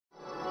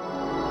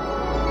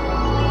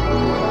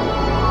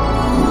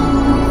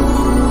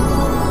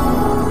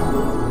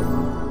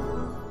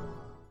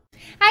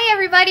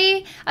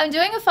I'm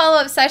doing a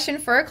follow-up session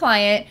for a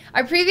client.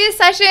 Our previous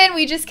session,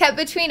 we just kept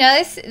between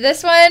us.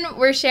 This one,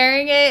 we're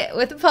sharing it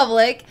with the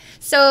public.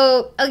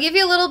 So I'll give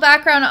you a little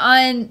background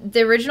on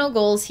the original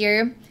goals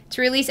here.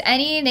 To release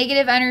any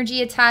negative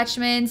energy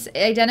attachments,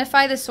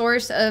 identify the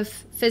source of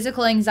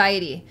physical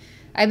anxiety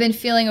I've been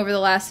feeling over the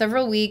last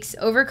several weeks,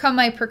 overcome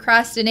my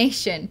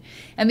procrastination,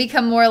 and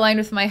become more aligned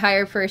with my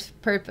higher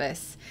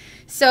purpose.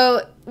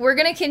 So we're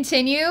going to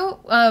continue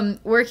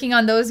working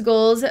on those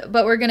goals,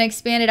 but we're going to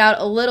expand it out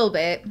a little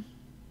bit.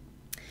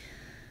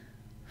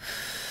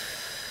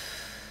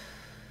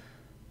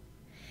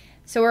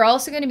 So we're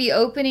also going to be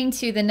opening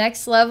to the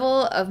next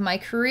level of my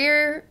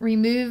career,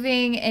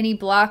 removing any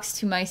blocks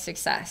to my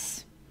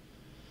success.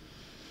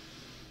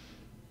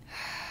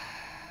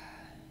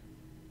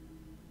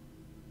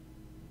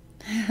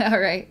 All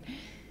right.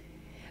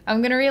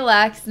 I'm going to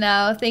relax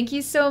now. Thank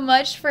you so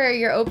much for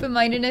your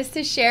open-mindedness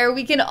to share.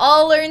 We can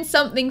all learn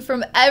something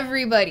from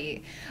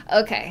everybody.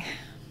 Okay.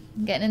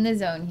 I'm getting in the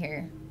zone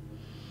here.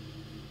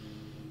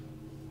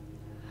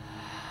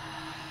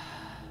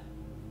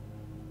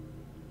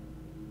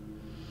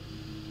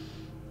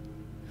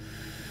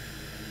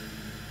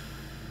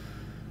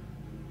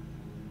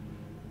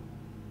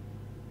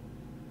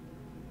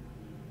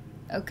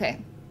 Okay.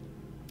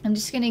 I'm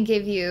just going to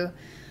give you...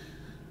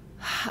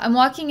 I'm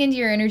walking into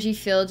your energy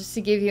field just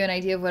to give you an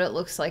idea of what it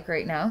looks like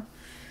right now.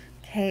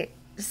 Okay,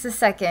 just a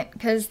second,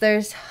 because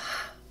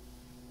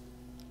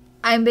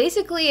I'm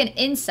basically an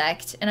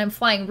insect, and I'm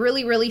flying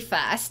really, really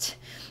fast,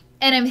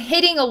 and I'm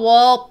hitting a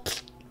wall,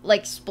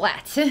 like,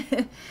 splat.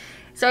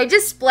 So I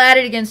just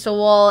splatted against a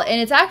wall,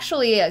 and it's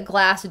actually a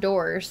glass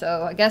door,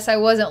 so I guess I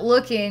wasn't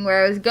looking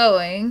where I was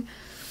going.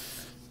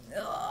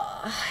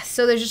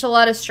 So there's just a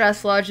lot of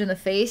stress lodged in the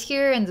face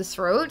here and the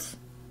throat.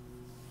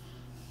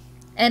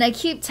 And I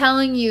keep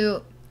telling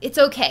you, it's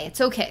okay,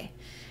 it's okay.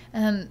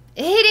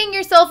 Hitting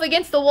yourself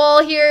against the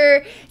wall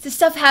here, this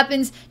stuff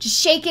happens, just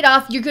shake it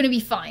off, you're gonna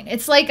be fine.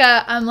 It's like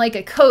I'm like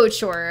a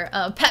coach or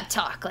a pep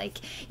talk, like,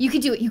 you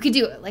could do it, you could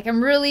do it. Like,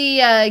 I'm really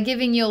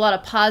giving you a lot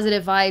of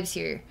positive vibes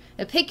here.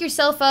 Now, pick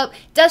yourself up,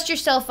 dust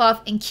yourself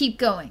off, and keep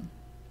going.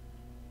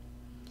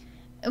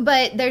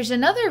 But there's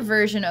another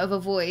version of a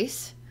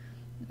voice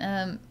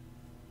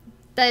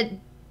that...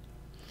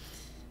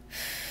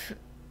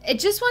 it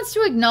just wants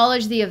to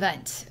acknowledge the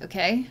event,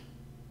 okay?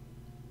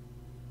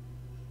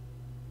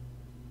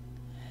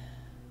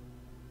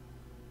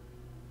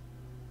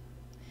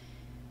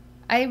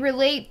 I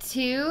relate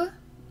to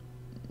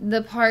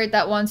the part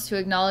that wants to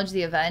acknowledge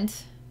the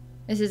event.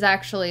 This is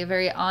actually a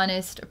very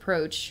honest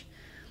approach.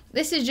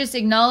 This is just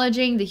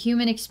acknowledging the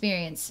human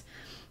experience.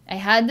 I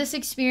had this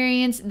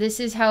experience. This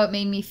is how it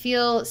made me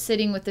feel,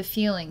 sitting with the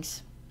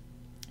feelings.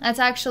 That's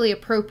actually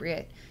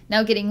appropriate.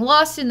 Now, getting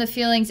lost in the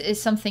feelings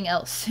is something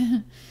else.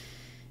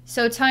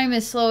 So time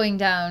is slowing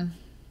down.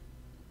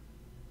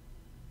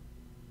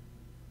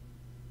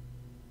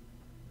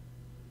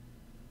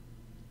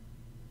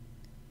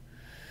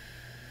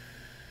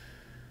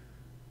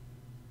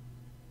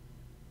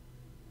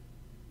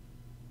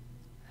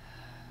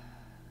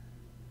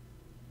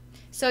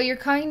 So you're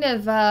kind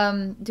of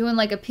doing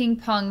like a ping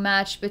pong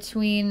match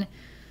between...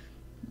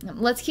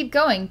 let's keep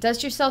going.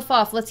 Dust yourself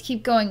off. Let's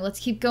keep going. Let's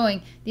keep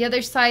going. The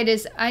other side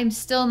is, I'm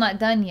still not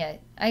done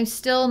yet. I'm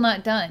still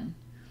not done.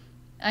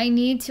 I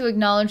need to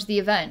acknowledge the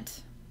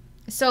event.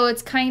 So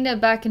it's kind of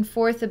back and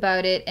forth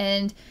about it.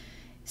 And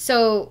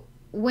so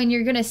when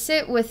you're going to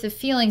sit with the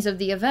feelings of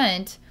the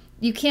event,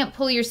 you can't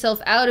pull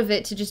yourself out of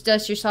it to just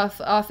dust yourself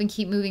off and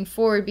keep moving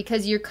forward,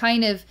 because you're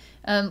kind of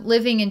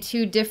living in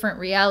two different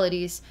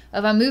realities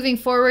of, I'm moving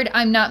forward,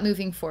 I'm not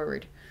moving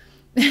forward.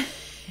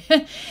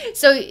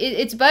 So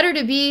it's better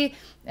to be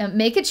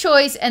make a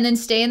choice and then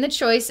stay in the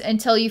choice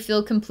until you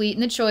feel complete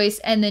in the choice,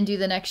 and then do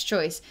the next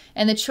choice.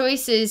 And the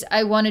choice is,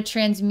 I want to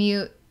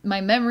transmute my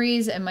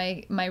memories and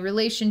my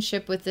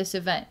relationship with this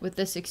event, with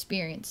this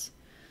experience.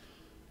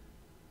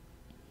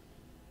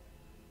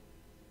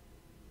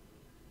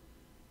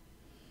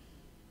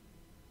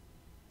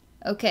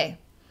 Okay.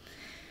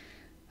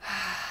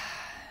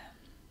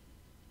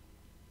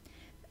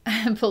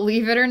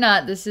 Believe it or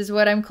not, this is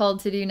what I'm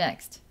called to do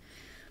next.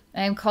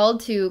 I am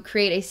called to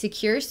create a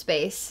secure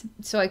space.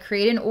 So I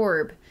create an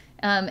orb,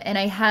 and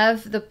I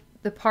have the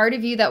part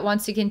of you that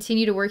wants to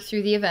continue to work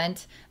through the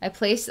event. I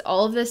place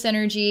all of this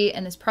energy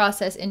and this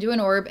process into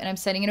an orb, and I'm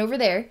sending it over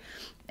there.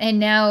 And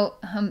now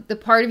the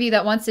part of you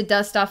that wants to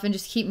dust off and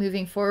just keep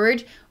moving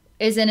forward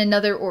is in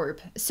another orb.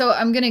 So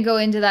I'm going to go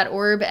into that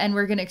orb, and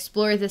we're going to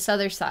explore this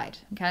other side,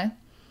 okay?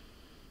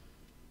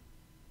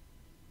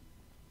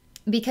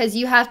 Because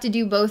you have to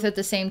do both at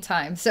the same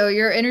time. So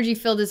your energy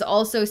field is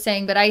also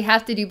saying, but I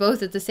have to do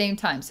both at the same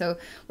time. So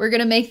we're going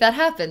to make that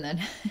happen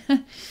then.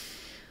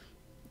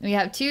 We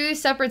have two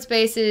separate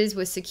spaces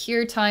with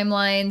secure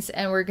timelines,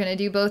 and we're going to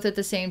do both at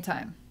the same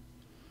time.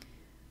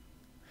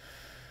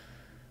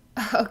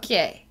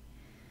 Okay.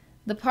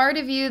 The part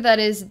of you that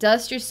is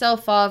dust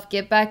yourself off,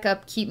 get back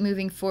up, keep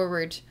moving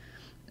forward.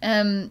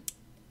 It's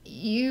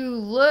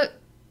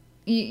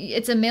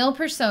a male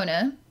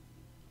persona.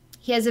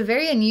 He has a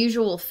very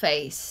unusual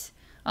face.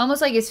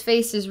 Almost like his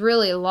face is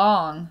really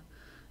long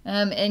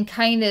and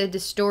kind of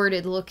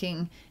distorted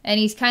looking. And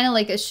he's kind of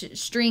like a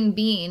string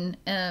bean,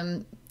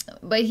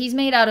 but he's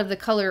made out of the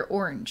color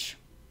orange.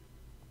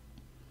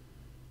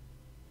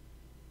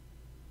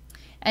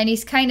 And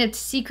he's kind of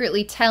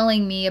secretly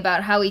telling me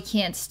about how he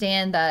can't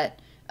stand that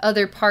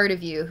other part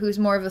of you who's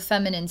more of a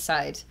feminine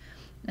side.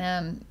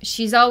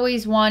 She's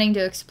always wanting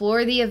to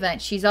explore the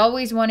event. She's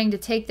always wanting to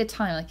take the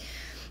time.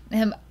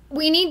 Like,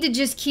 we need to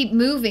just keep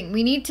moving.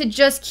 We need to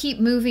just keep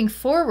moving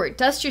forward.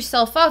 Dust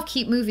yourself off.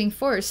 Keep moving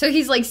forward. So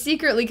he's like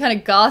secretly kind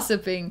of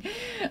gossiping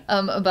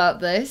about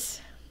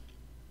this.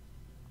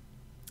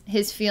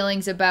 His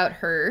feelings about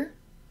her.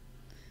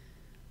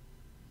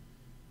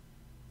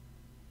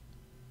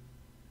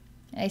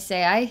 I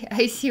say,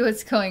 I see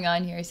what's going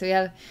on here.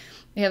 So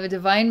we have a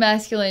divine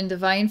masculine,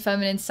 divine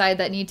feminine side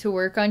that need to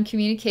work on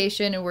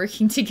communication and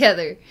working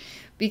together.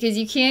 Because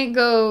you can't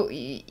go,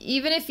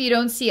 even if you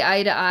don't see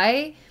eye to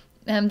eye,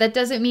 that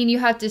doesn't mean you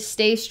have to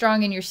stay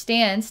strong in your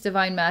stance,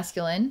 divine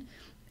masculine.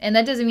 And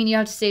that doesn't mean you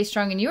have to stay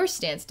strong in your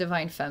stance,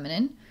 divine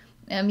feminine.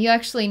 You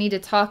actually need to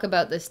talk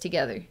about this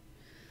together.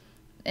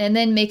 And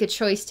then make a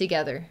choice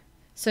together.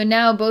 So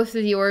now both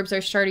of the orbs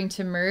are starting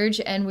to merge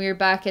and we're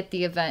back at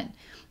the event.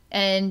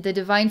 And the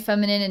divine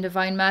feminine and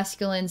divine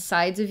masculine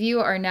sides of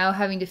you are now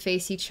having to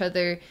face each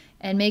other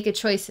and make a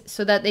choice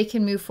so that they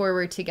can move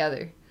forward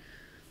together.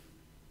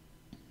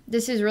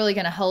 This is really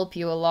going to help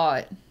you a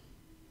lot.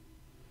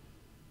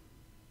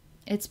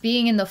 It's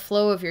being in the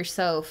flow of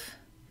yourself.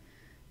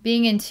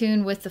 Being in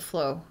tune with the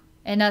flow.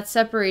 And not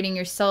separating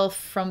yourself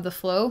from the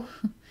flow.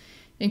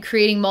 And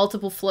creating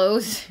multiple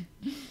flows.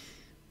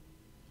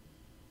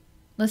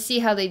 Let's see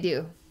how they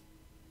do.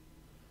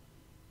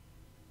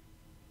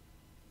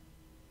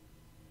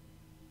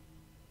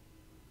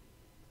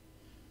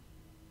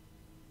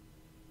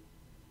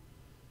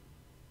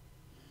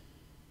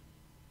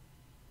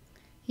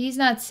 He's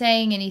not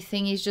saying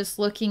anything. He's just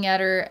looking at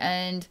her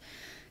and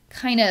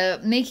kind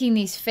of making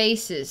these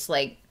faces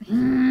like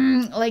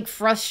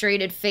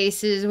frustrated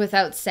faces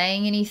without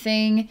saying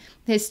anything.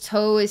 His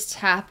toe is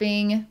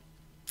tapping,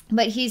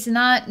 but he's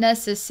not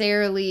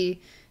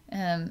necessarily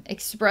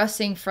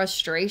expressing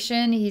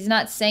frustration. He's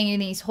not saying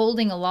anything. He's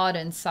holding a lot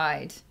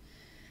inside.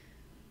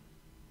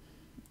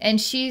 And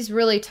she's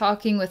really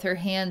talking with her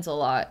hands a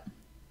lot.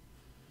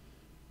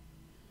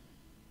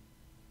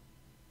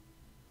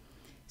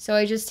 So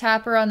I just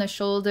tap her on the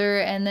shoulder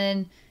and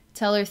then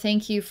tell her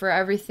thank you for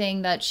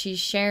everything that she's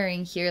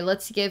sharing here.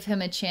 Let's give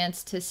him a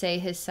chance to say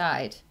his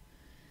side.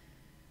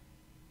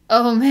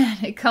 Oh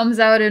man, it comes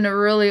out in a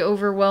really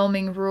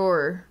overwhelming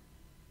roar.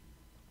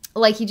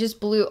 Like he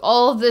just blew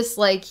all this,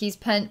 like he's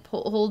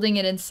holding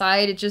it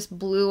inside. It just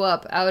blew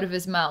up out of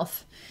his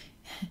mouth.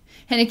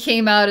 And it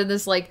came out in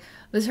this like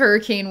this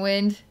hurricane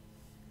wind.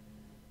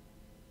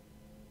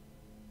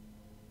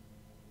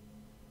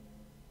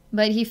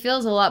 But he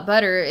feels a lot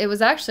better. It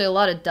was actually a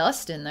lot of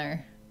dust in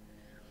there.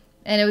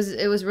 And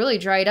it was really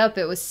dried up.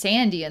 It was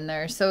sandy in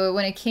there. So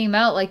when it came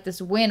out like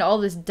this wind, all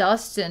this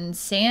dust and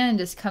sand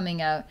is coming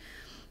out.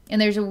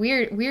 And there's a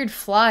weird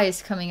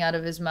flies coming out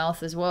of his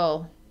mouth as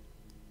well.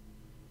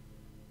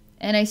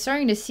 And I'm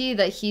starting to see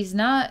that he's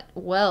not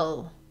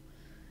well.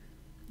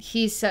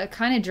 He's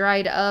kind of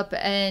dried up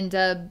and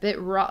a bit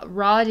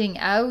rotting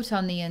out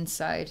on the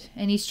inside.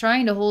 And he's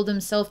trying to hold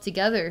himself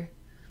together.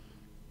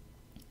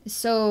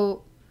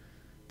 So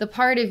the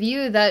part of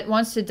you that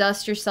wants to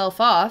dust yourself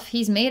off,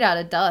 he's made out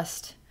of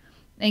dust,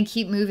 and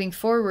keep moving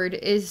forward,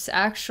 is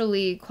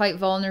actually quite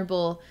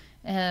vulnerable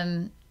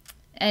and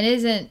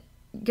isn't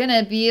going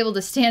to be able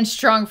to stand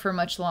strong for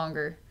much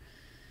longer.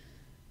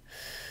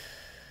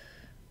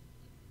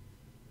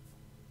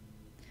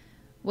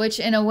 Which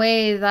in a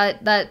way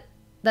that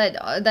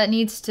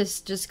needs to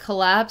just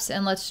collapse,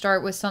 and let's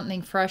start with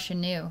something fresh and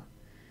new.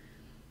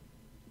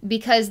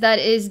 Because that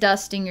is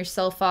dusting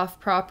yourself off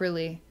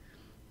properly.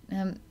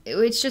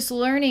 It's just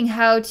learning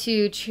how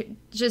to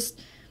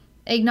just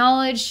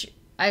acknowledge,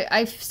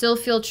 I still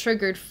feel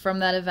triggered from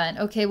that event.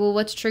 Okay, well,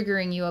 what's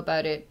triggering you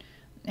about it?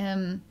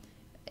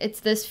 It's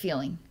this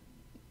feeling.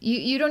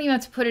 You don't even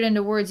have to put it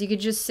into words. You could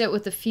just sit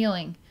with the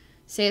feeling.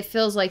 Say it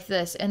feels like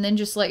this, and then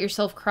just let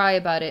yourself cry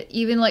about it.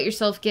 Even let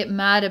yourself get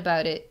mad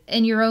about it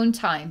in your own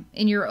time,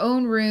 in your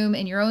own room,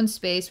 in your own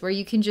space, where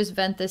you can just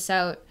vent this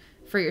out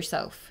for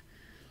yourself.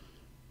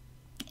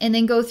 And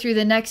then go through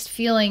the next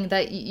feeling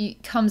that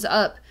comes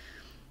up.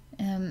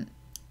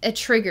 A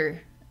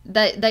trigger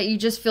that you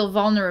just feel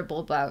vulnerable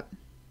about.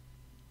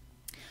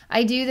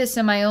 I do this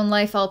in my own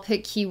life. I'll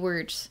pick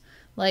keywords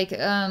like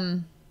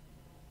keywords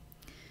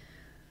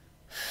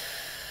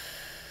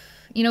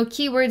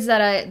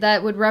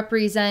that would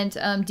represent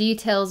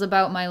details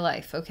about my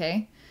life,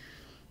 okay?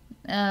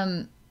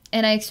 And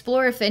I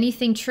explore if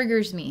anything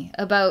triggers me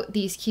about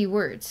these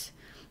keywords.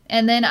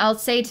 And then I'll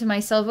say to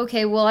myself,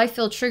 okay, well, I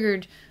feel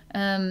triggered.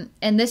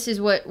 And this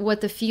is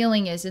what the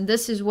feeling is, and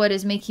this is what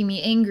is making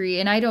me angry,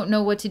 and I don't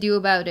know what to do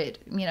about it.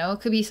 You know, it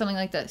could be something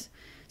like this.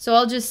 So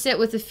I'll just sit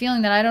with the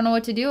feeling that I don't know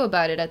what to do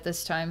about it at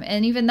this time,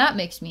 and even that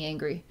makes me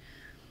angry.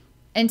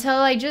 Until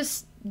I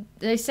just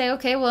they say,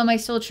 okay, well, am I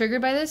still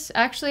triggered by this?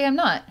 Actually, I'm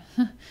not.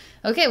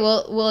 Okay,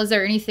 well, is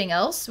there anything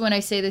else when I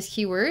say this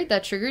keyword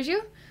that triggers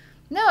you?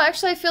 No,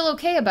 actually, I feel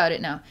okay about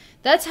it now.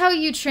 That's how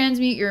you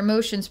transmute your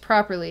emotions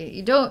properly.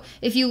 You don't,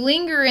 if you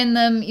linger in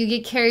them, you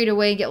get carried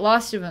away, get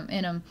lost in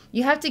them.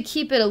 You have to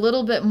keep it a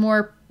little bit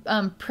more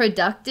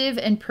productive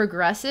and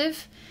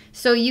progressive.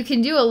 So you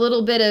can do a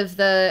little bit of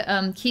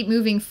the keep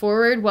moving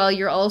forward while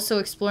you're also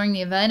exploring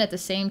the event at the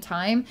same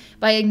time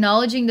by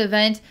acknowledging the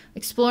event,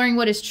 exploring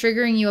what is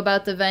triggering you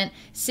about the event,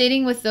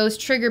 sitting with those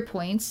trigger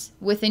points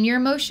within your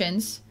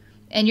emotions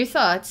and your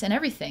thoughts and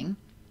everything,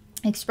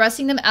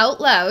 expressing them out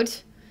loud,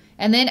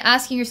 and then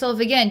asking yourself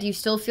again, do you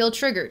still feel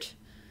triggered?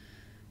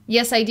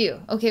 Yes, I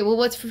do. Okay, well,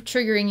 what's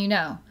triggering you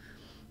now?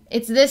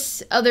 It's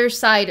this other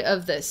side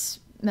of this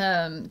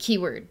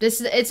keyword.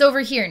 It's over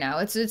here now.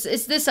 It's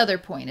this other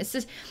point. It's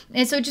this,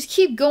 and so just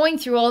keep going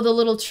through all the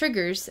little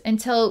triggers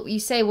until you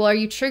say, well, are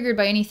you triggered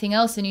by anything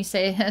else? And you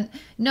say,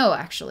 no,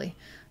 actually,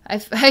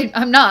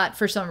 I'm not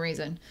for some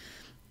reason.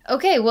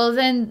 Okay, well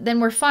then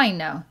we're fine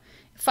now.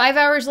 5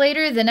 hours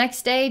later, the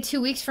next day, 2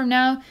 weeks from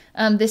now,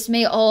 this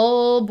may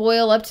all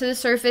boil up to the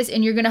surface,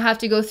 and you're going to have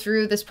to go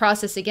through this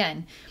process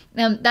again.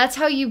 That's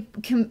how you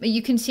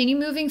continue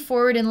moving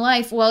forward in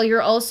life while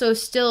you're also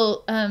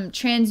still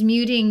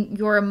transmuting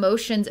your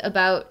emotions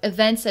about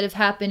events that have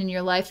happened in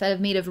your life that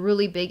have made a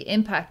really big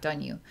impact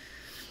on you.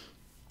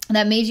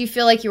 That made you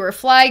feel like you were a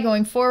fly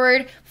going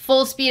forward,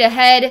 full speed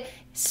ahead,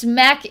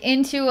 smack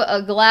into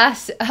a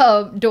glass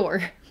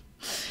door.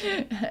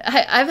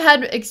 I've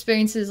had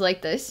experiences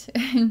like this.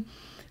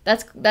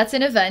 That's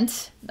an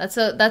event. That's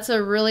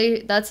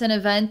an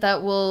event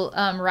that will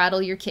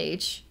rattle your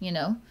cage, you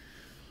know.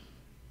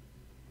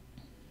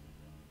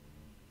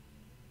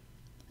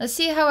 Let's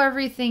see how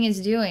everything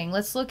is doing.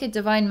 Let's look at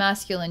Divine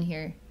Masculine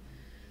here.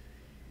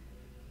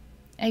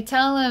 I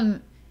tell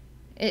him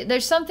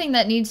there's something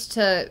that needs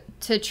to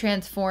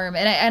transform,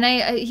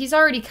 and he's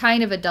already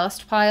kind of a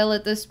dust pile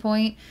at this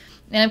point,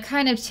 and I'm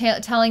kind of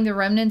telling the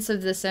remnants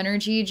of this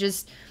energy,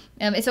 just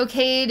it's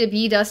okay to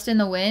be dust in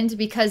the wind,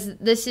 because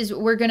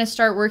we're going to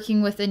start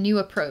working with a new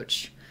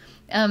approach.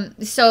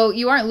 So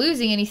you aren't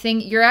losing anything.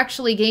 You're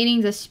actually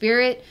gaining the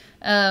spirit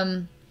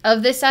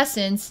of this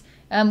essence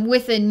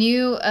with a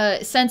new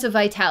sense of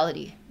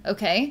vitality,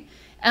 okay?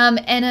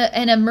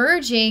 And a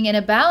merging and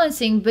a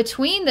balancing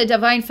between the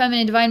divine feminine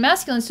and divine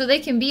masculine, so they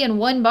can be in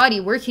one body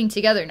working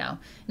together now.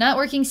 Not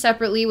working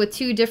separately with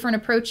two different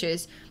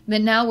approaches,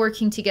 but now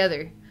working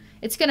together.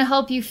 It's going to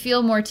help you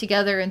feel more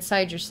together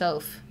inside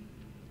yourself.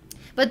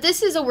 But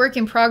this is a work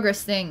in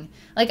progress thing.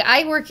 Like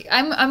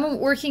I'm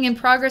working in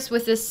progress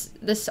with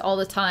this all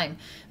the time.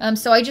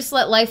 So I just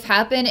let life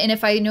happen, and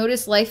if I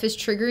notice life is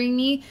triggering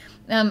me,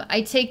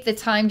 I take the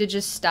time to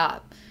just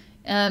stop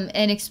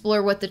and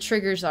explore what the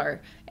triggers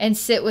are and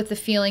sit with the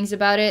feelings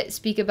about it,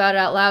 speak about it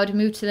out loud,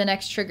 move to the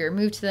next trigger,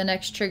 move to the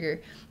next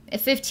trigger. In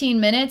 15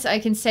 minutes, I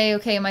can say,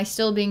 okay, am I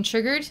still being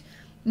triggered?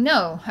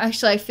 No,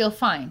 actually, I feel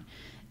fine.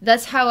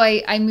 That's how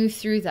I move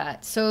through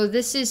that. So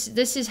this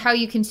is how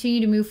you continue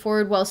to move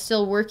forward while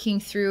still working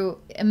through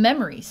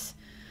memories,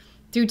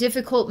 through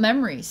difficult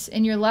memories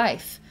in your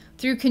life,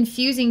 through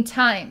confusing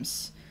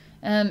times.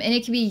 And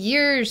it can be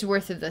years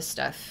worth of this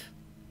stuff.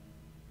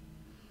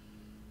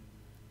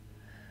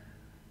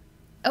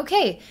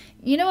 Okay,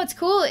 you know what's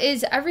cool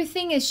is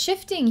everything is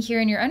shifting here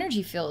in your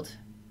energy field.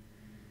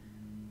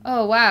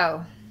 Oh,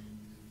 wow.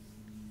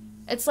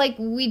 It's like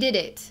we did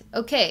it.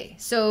 Okay,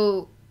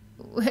 so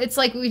it's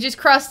like we just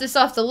crossed this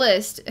off the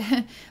list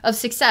of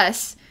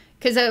success,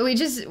 because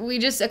we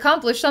just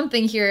accomplished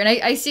something here. And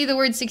I see the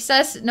word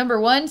success,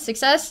 number 1,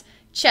 success,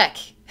 check.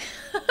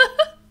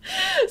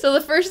 So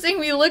the first thing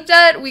we looked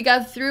at, we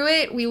got through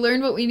it, we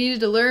learned what we needed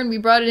to learn, we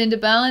brought it into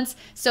balance.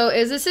 So it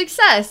was a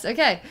success.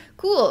 Okay,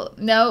 cool.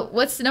 Now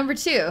what's number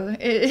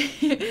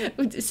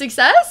 2?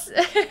 Success?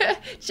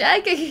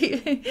 Check.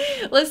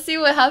 Let's see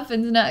what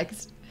happens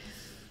next.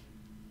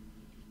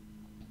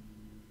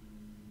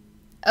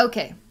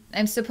 Okay,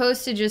 I'm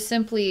supposed to just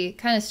simply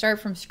kind of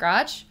start from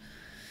scratch.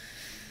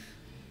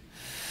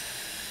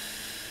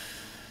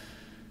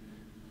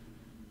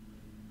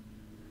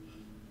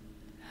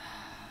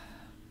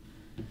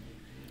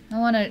 I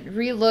want to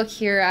relook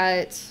here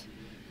at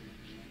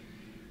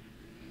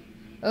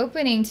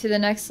opening to the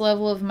next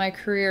level of my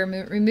career,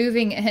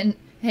 removing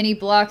any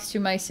blocks to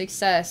my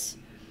success.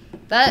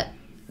 That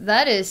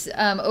is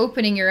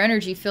opening your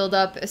energy filled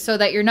up so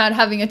that you're not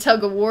having a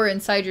tug of war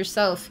inside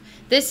yourself.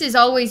 This is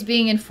always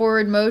being in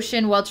forward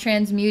motion while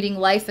transmuting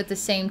life at the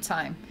same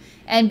time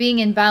and being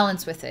in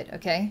balance with it,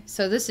 okay?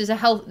 So this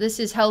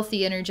is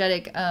healthy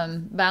energetic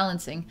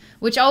balancing,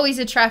 which always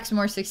attracts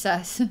more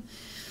success.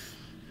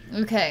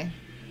 Okay.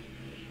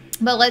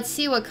 But let's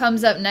see what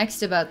comes up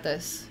next about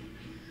this.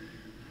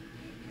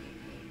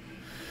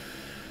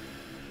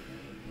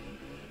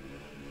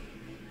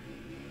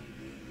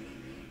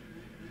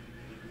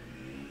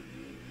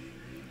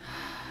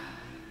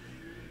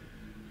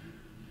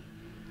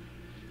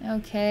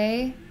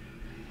 Okay.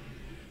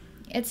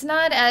 It's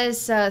not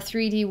as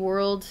 3D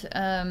world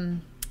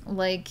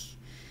like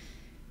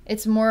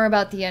It's more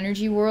about the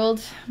energy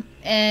world.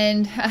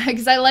 And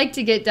because I like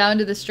to get down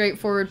to the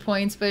straightforward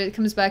points, but it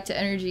comes back to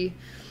energy.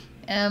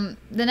 The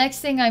next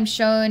thing I'm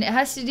shown, it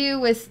has to do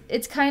with,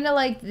 it's kind of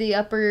like the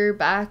upper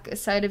back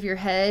side of your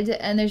head,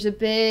 and there's a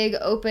big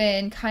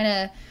open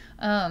kind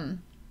of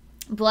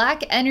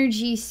black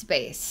energy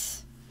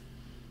space.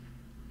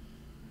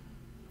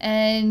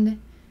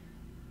 And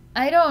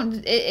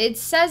it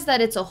says that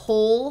it's a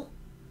hole,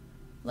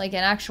 like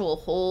an actual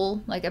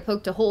hole, like I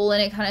poked a hole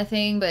in it kind of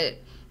thing, but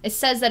it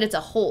says that it's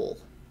a hole,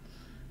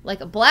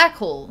 like a black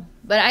hole,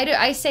 but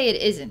I say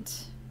it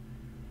isn't.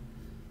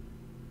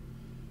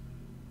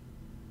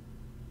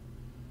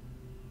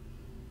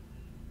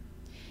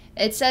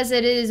 It says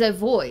that it is a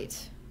void.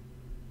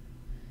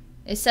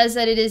 It says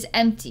that it is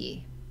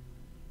empty.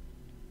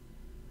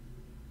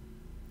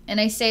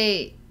 And I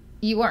say,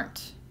 you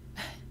aren't.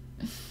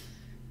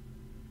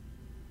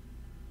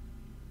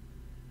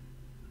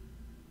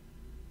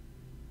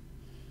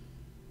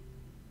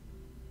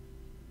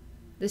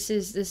 This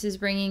is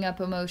bringing up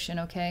emotion,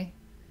 okay?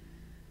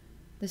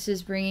 This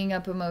is bringing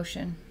up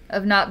emotion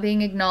of not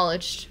being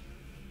acknowledged,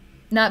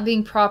 not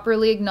being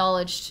properly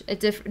acknowledged.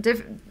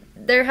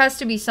 There has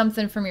to be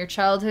something from your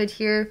childhood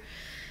here,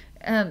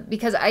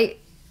 because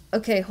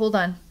okay, hold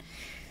on.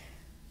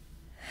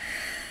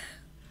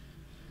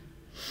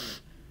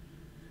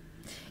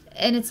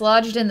 And it's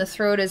lodged in the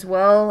throat as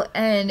well,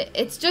 and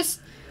it's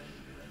just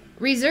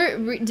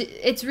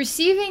it's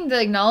receiving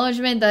the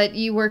acknowledgement that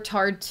you worked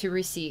hard to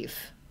receive.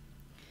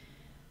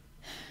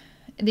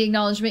 The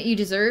acknowledgement you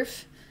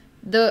deserve.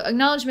 The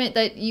acknowledgement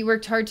that you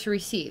worked hard to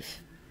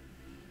receive.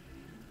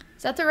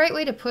 Is that the right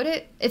way to put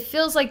it? It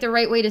feels like the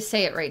right way to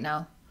say it right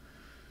now.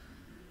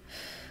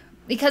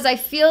 Because I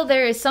feel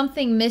there is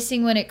something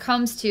missing when it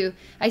comes to,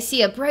 I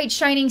see a bright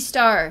shining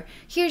star.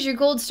 Here's your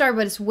gold star,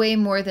 but it's way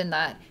more than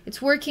that.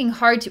 It's working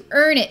hard to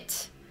earn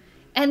it.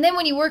 And then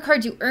when you work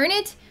hard to earn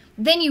it,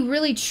 then you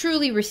really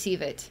truly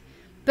receive it.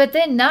 But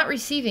then not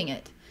receiving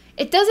it.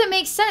 It doesn't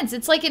make sense.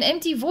 It's like an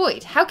empty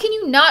void. How can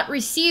you not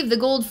receive the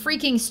gold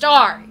freaking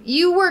star?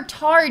 You worked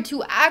hard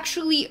to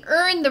actually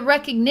earn the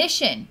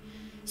recognition.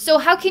 So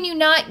how can you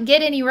not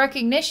get any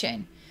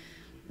recognition?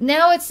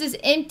 Now it's this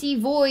empty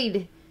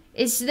void.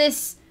 It's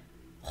this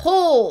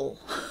hole.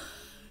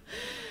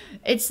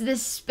 It's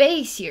this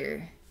space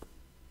here.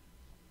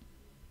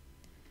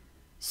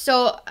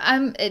 So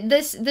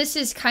this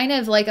is kind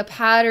of like a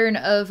pattern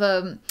of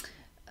a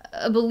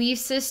belief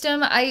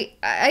system. I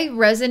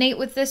resonate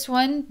with this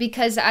one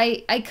because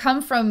I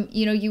come from,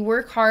 you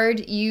work hard,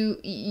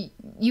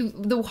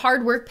 the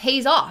hard work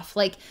pays off.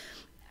 Like,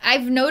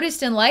 I've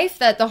noticed in life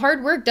that the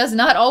hard work does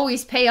not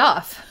always pay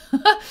off.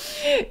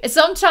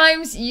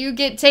 Sometimes you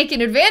get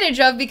taken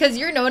advantage of because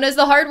you're known as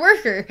the hard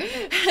worker.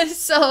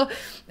 So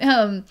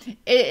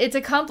it's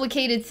a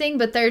complicated thing,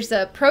 but there's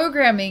a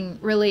programming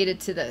related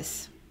to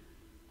this.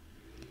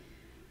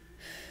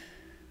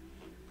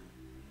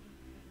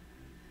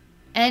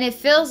 And it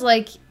feels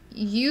like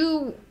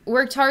you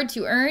worked hard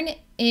to earn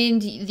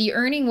and the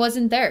earning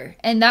wasn't there.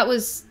 And that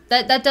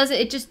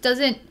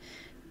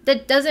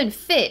doesn't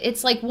fit.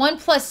 It's like 1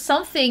 plus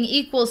something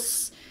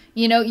equals,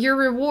 your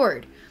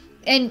reward.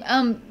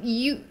 And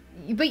you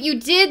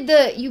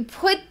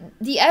put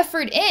the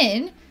effort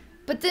in,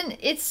 but then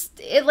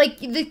like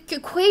the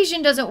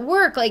equation doesn't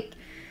work. Like,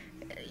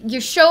 you're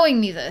showing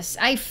me this.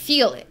 I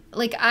feel it.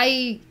 Like,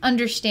 I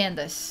understand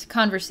this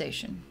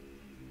conversation.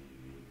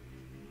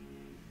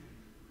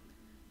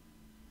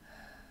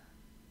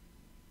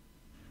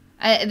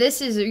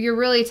 You're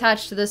really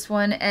attached to this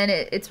one, and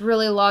it's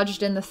really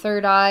lodged in the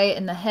third eye,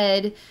 in the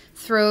head,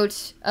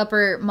 throat,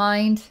 upper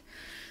mind.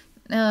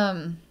 We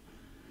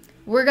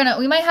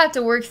might have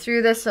to work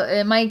through this. So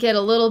it might get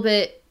a little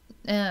bit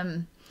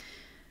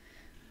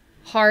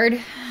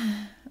hard,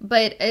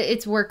 but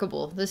it's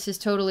workable. This is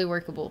totally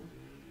workable.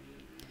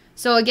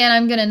 So again,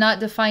 I'm gonna not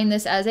define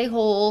this as a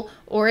hole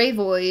or a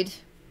void,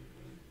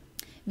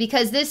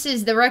 because this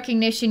is the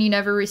recognition you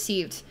never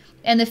received.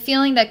 And the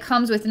feeling that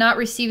comes with not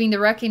receiving the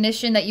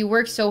recognition that you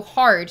worked so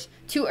hard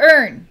to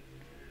earn.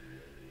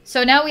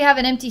 So now we have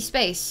an empty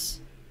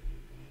space,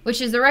 which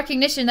is the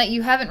recognition that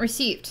you haven't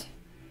received.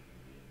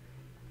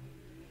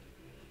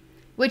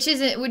 Can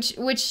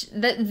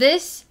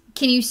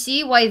you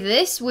see why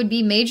this would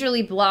be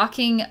majorly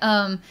blocking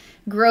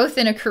growth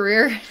in a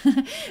career?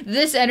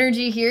 This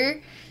energy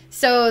here.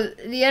 So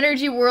the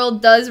energy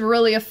world does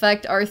really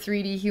affect our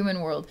 3D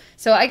human world.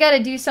 So I got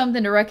to do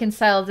something to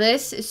reconcile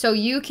this so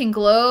you can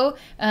glow,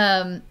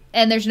 and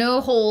there's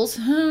no holes,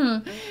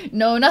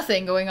 no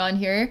nothing going on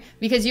here,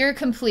 because you're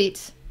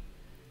complete.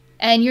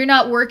 And you're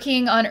not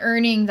working on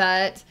earning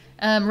that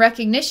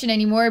recognition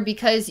anymore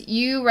because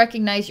you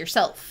recognize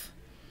yourself.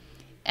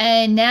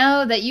 And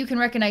now that you can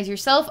recognize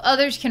yourself,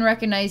 others can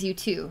recognize you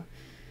too.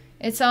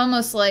 It's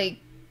almost like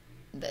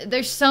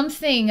there's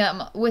something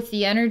with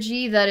the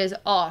energy that is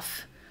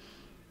off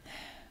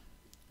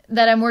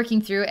that I'm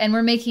working through, and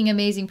we're making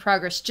amazing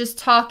progress. Just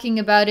talking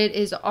about it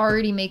is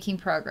already making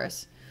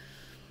progress.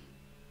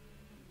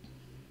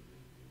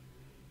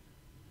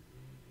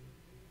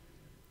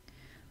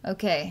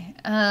 Okay.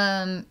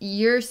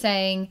 You're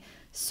saying,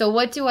 so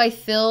what do I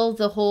fill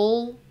the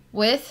hole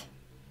with?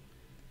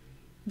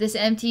 This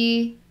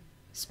empty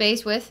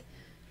space with?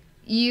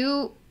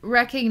 You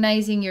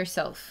recognizing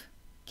yourself.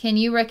 Can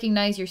you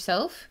recognize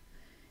yourself?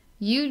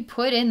 You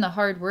put in the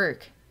hard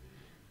work.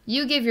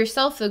 You give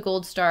yourself the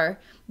gold star.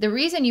 The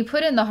reason you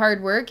put in the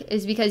hard work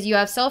is because you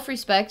have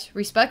self-respect,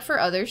 respect for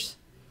others,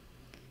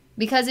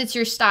 because it's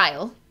your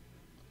style.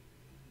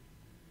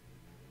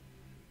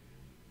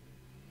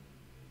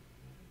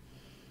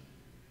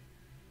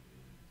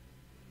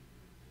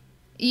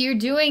 You're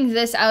doing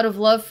this out of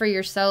love for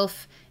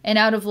yourself and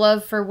out of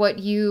love for what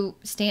you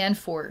stand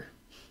for.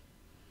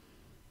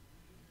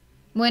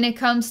 When it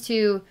comes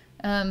to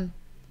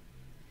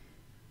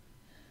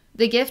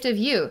the gift of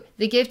you,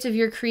 the gift of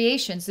your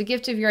creations, the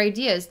gift of your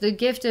ideas, the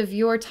gift of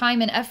your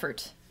time and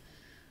effort.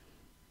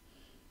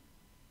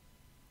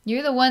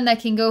 You're the one that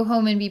can go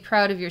home and be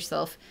proud of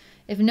yourself.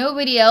 If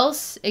nobody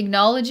else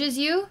acknowledges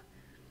you,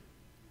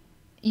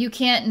 you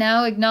can't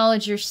now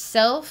acknowledge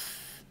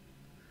yourself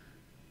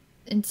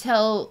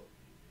until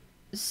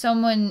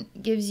someone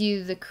gives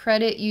you the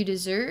credit you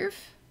deserve.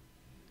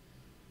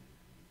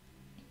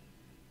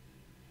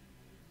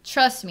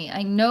 Trust me,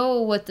 I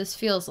know what this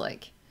feels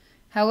like.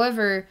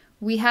 However,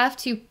 we have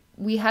to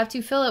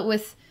fill it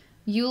with,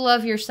 you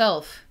love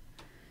yourself.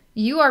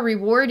 You are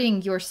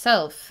rewarding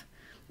yourself.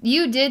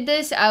 You did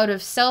this out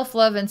of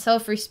self-love and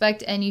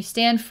self-respect, and you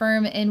stand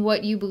firm in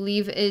what you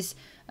believe is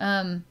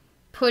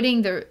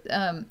putting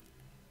the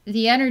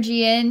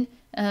energy in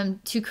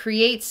to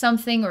create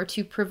something, or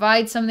to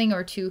provide something,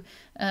 or to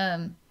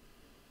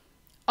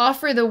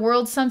offer the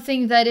world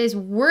something that is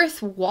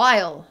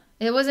worthwhile.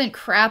 It wasn't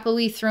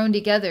crappily thrown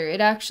together.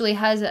 It actually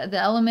has the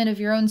element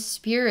of your own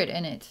spirit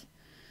in it.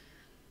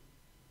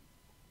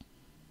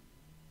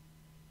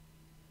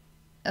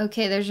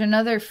 Okay, there's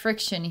another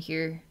friction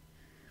here.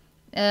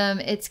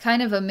 It's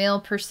kind of a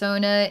male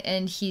persona,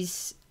 and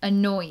he's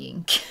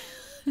annoying.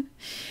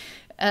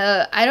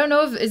 I don't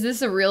know is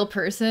this a real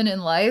person in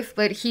life,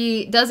 but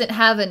he doesn't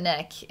have a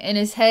neck, and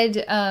his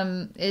head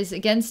is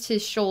against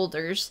his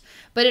shoulders,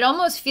 but it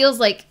almost feels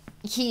like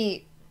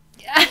he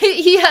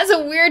has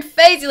a weird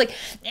face. He's like,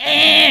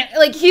 eh,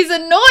 like he's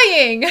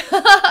annoying.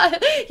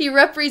 He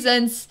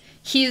represents,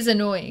 he's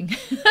annoying.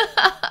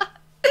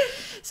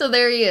 So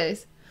there he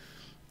is.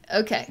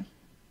 Okay.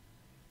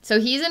 So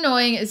he's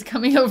annoying is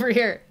coming over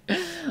here.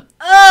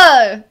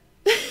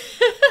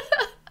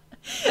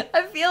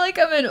 I feel like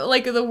I'm in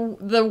like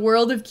the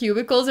world of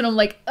cubicles, and I'm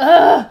like,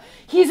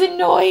 he's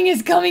annoying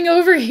is coming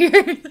over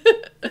here.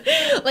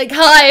 Like,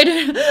 hide.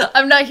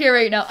 I'm not here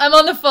right now. I'm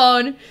on the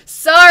phone.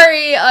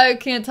 Sorry, I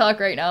can't talk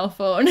right now,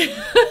 phone.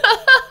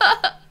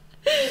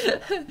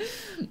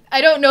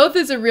 I don't know if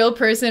it's a real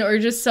person or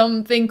just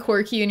something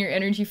quirky in your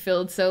energy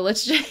field, so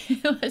let's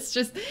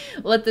just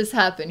let this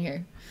happen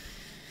here.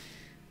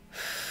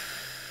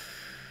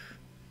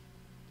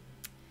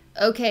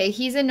 Okay,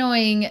 he's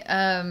annoying.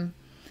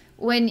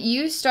 When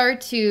you start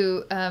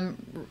to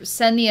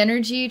send the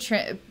energy,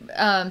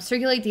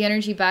 circulate the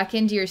energy back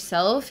into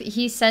yourself,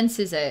 he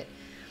senses it.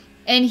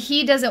 And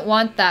he doesn't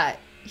want that.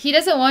 He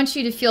doesn't want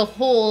you to feel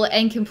whole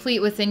and complete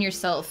within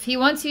yourself. He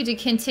wants you to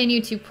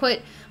continue to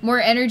put more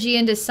energy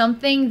into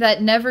something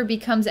that never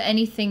becomes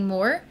anything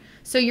more.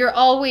 So you're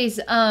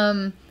always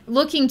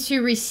looking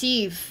to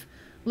receive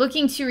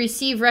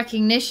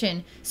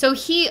recognition. So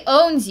he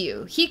owns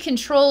you. He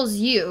controls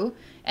you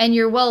and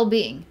your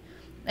well-being.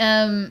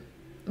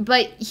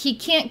 But he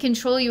can't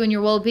control you and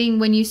your well-being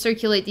when you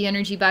circulate the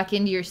energy back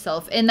into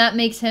yourself. And that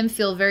makes him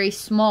feel very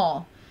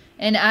small.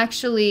 And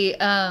actually,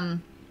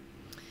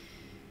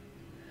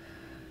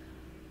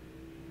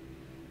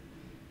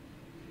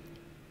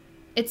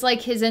 it's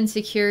like his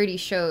insecurity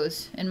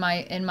shows, in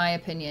my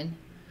opinion.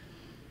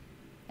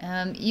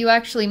 You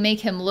actually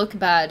make him look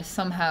bad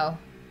somehow.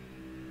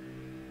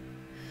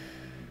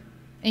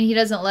 And he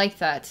doesn't like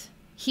that.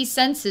 He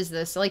senses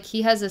this, like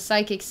he has a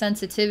psychic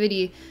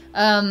sensitivity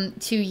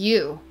to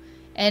you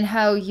and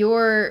how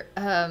you're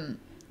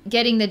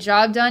getting the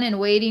job done and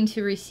waiting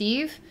to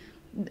receive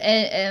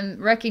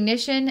and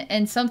recognition,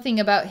 and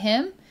something about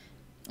him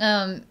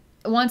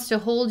wants to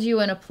hold you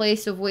in a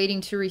place of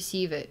waiting to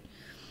receive it.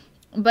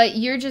 But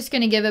you're just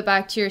going to give it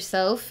back to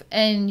yourself,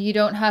 and you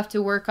don't have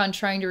to work on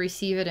trying to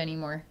receive it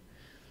anymore.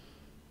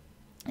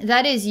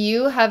 That is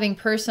you having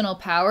personal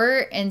power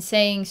and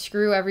saying,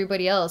 screw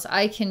everybody else.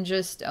 I can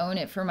just own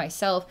it for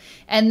myself.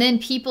 And then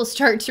people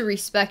start to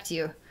respect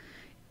you.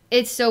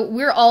 It's so,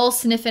 we're all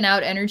sniffing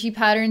out energy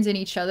patterns in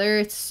each other.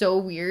 It's so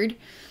weird.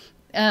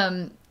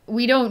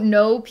 We don't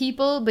know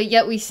people, but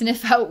yet we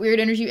sniff out weird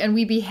energy, and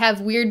we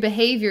have weird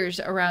behaviors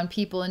around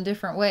people in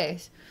different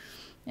ways.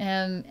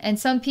 And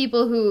some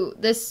people who,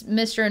 this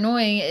Mr.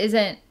 Annoying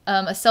isn't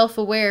a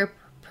self-aware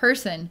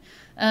person,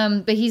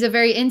 but he's a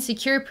very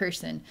insecure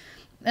person.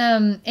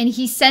 And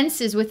he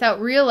senses without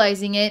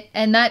realizing it,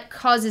 and that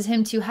causes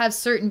him to have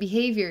certain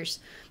behaviors.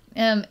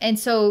 And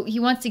so he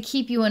wants to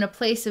keep you in a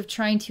place of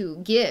trying to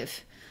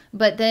give,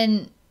 but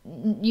then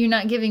you're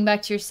not giving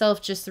back to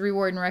yourself just the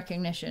reward and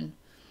recognition.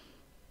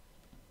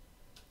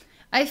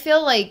 I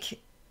feel like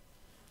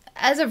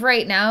as of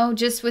right now,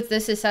 just with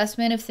this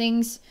assessment of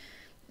things,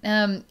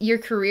 your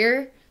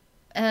career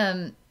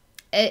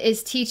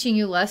is teaching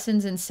you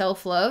lessons in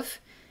self-love.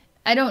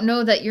 I don't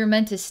know that you're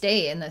meant to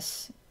stay in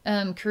this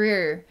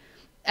career.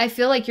 I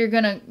feel like you're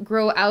going to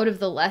grow out of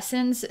the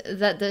lessons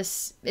that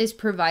this is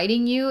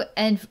providing you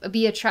and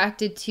be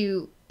attracted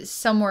to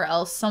somewhere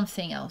else,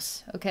 something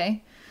else,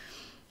 okay?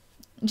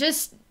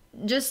 Just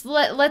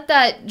let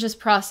that just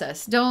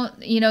process. Don't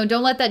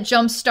let that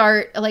jump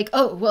start like,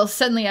 oh, well,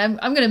 suddenly I'm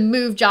going to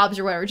move jobs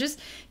or whatever. Just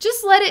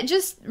let it,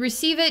 just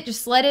receive it,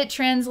 just let it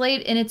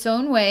translate in its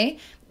own way,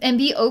 and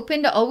be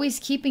open to always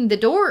keeping the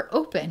door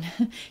open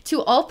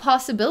to all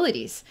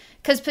possibilities.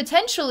 Because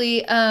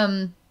potentially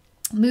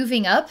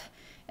moving up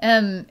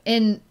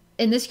in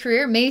this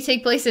career may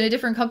take place in a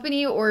different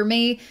company, or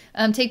may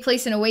take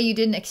place in a way you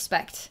didn't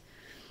expect.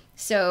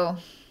 So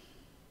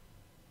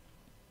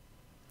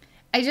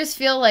I just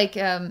feel like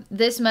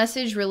this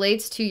message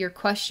relates to your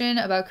question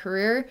about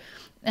career.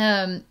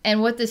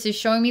 And what this is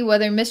showing me,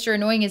 whether Mr.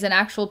 Annoying is an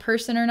actual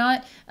person or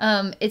not,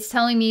 it's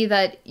telling me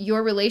that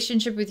your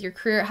relationship with your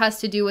career has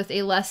to do with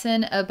a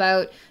lesson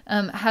about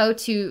how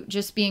to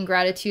just be in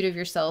gratitude of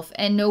yourself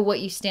and know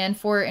what you stand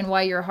for and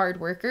why you're a hard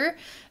worker.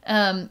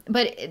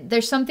 But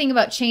there's something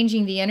about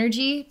changing the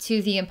energy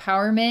to the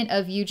empowerment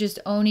of you just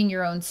owning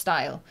your own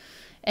style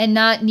and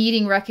not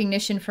needing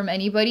recognition from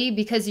anybody,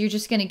 because you're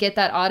just going to get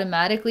that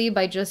automatically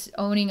by just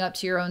owning up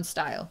to your own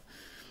style.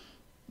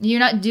 You're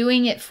not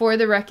doing it for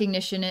the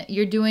recognition.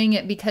 You're doing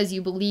it because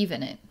you believe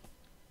in it.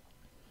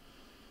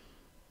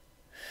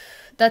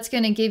 That's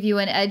going to give you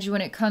an edge when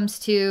it comes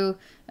to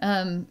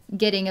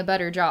getting a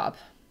better job.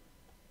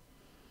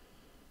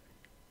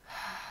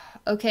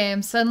 Okay,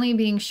 I'm suddenly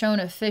being shown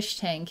a fish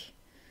tank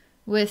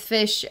with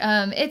fish.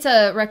 It's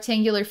a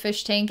rectangular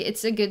fish tank.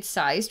 It's a good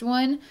sized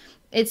one.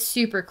 It's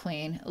super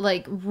clean,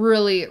 like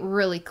really,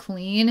 really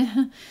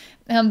clean.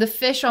 The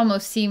fish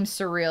almost seems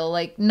surreal,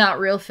 like not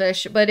real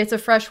fish, but it's a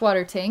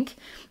freshwater tank.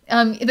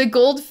 The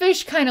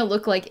goldfish kind of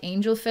look like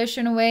angelfish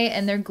in a way,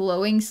 and they're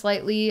glowing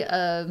slightly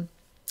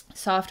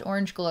soft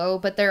orange glow,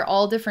 but they're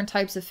all different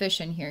types of fish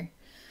in here.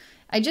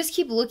 I just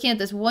keep looking at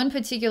this one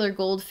particular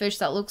goldfish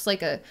that looks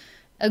like a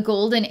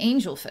golden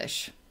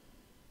angelfish.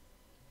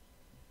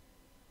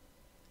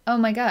 Oh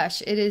my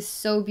gosh, it is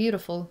so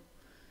beautiful.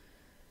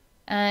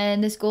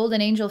 And this golden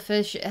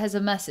angelfish has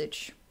a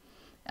message.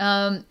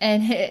 And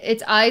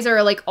its eyes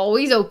are like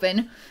always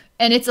open,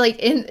 and it's like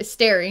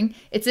staring.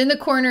 It's in the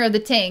corner of the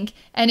tank,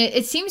 and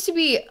it seems to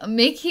be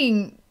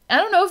making, I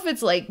don't know if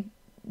it's like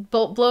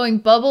blowing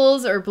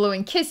bubbles or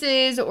blowing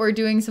kisses or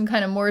doing some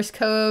kind of Morse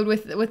code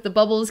with the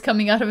bubbles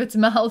coming out of its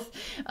mouth.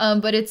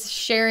 But it's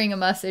sharing a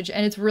message,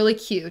 and it's really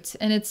cute,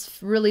 and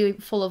it's really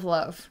full of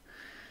love.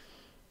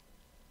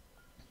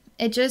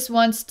 It just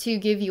wants to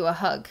give you a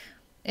hug.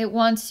 It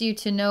wants you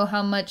to know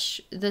how much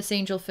this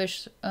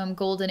angelfish,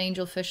 golden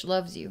angelfish,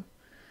 loves you.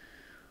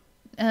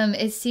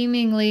 It's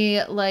seemingly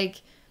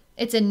like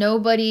it's a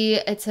nobody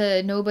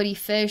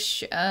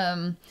fish.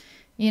 Like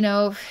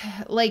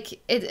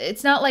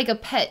it's not like a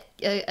pet,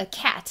 a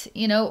cat,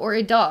 or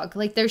a dog.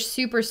 Like they're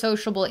super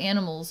sociable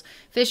animals.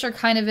 Fish are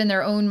kind of in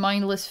their own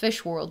mindless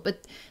fish world,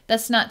 but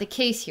that's not the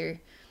case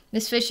here.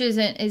 This fish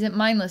isn't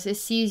mindless. It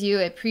sees you,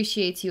 it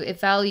appreciates you, it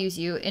values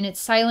you, and it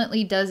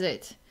silently does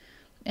it.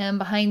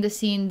 Behind the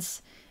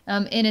scenes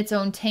in its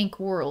own tank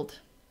world.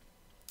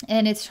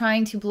 And it's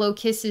trying to blow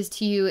kisses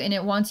to you, and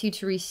it wants you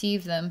to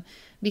receive them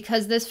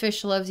because this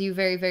fish loves you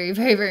very, very,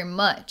 very, very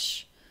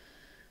much.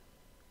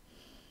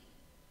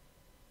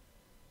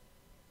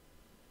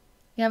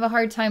 You have a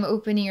hard time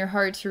opening your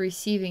heart to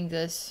receiving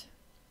this.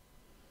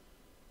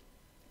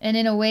 And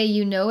in a way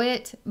you know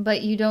it,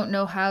 but you don't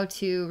know how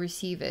to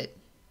receive it.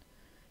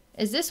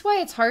 Is this why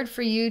it's hard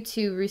for you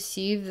to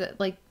receive that,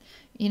 like,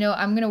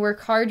 I'm going to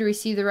work hard to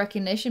receive the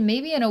recognition?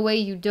 Maybe in a way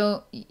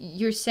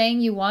you're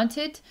saying you want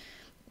it,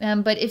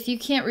 but if you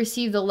can't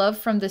receive the love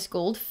from this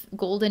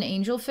golden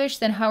angelfish,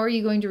 then how are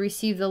you going to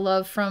receive the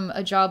love from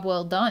a job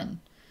well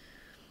done?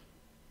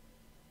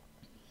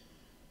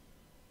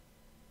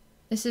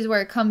 This is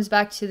where it comes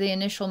back to the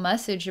initial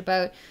message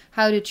about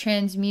how to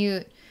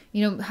transmute,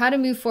 how to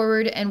move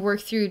forward and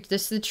work through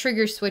the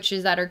trigger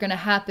switches that are going to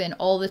happen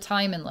all the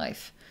time in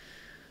life.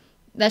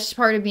 That's just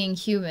part of being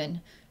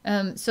human.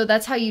 So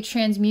that's how you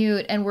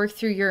transmute and work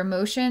through your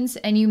emotions,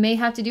 and you may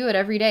have to do it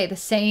every day. The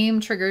same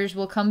triggers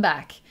will come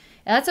back.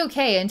 That's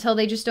okay until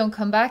they just don't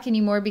come back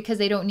anymore because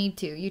they don't need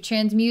to. You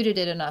transmuted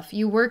it enough.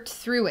 You worked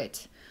through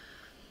it.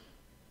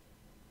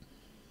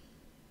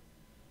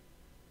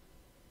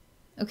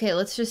 Okay,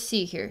 let's just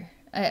see here.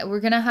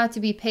 We're going to have to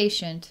be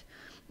patient.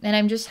 And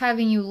I'm just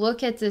having you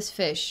look at this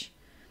fish.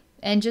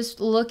 And just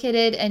look at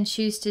it and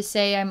choose to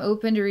say, I'm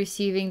open to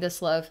receiving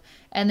this love.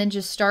 And then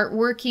just start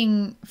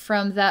working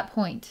from that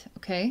point,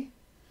 okay?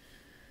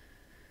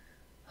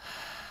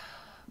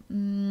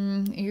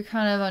 You're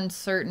kind of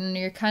uncertain.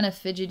 You're kind of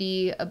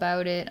fidgety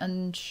about it,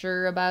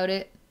 unsure about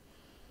it.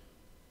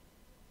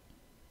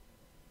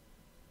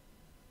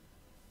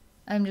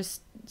 I'm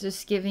just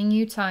giving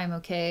you time,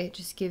 okay?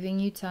 Just giving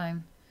you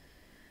time.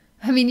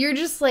 I mean, you're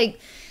just like,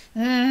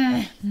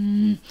 like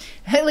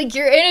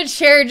you're in a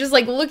chair just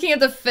like looking at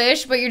the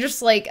fish, but you're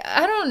just like,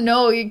 I don't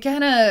know, you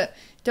kind of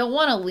don't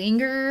want to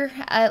linger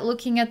at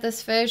looking at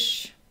this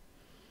fish.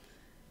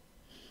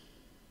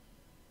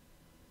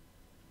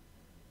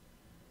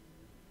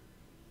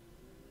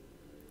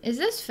 Is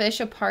this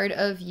fish a part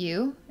of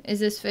you? Is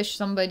this fish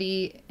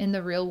somebody in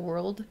the real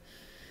world?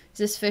 Is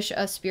this fish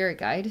a spirit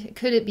guide?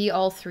 Could it be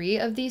all three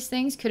of these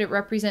things? Could it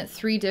represent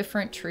three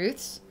different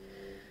truths?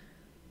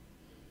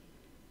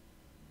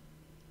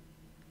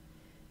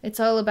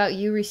 It's all about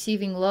you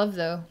receiving love,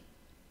 though.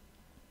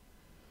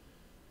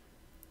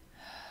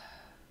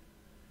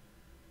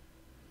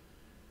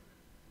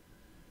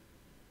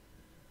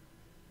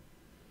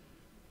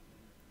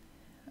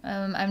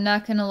 I'm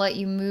not gonna let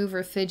you move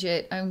or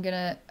fidget.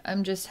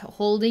 I'm just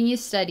holding you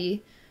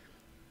steady,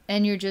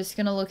 and you're just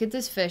gonna look at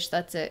this fish.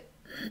 That's it.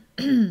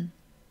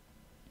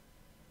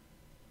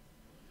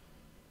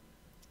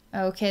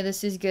 Okay,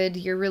 this is good.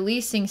 You're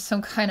releasing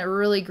some kind of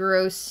really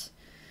gross.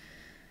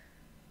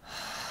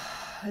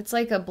 It's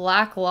like a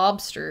black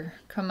lobster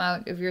come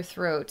out of your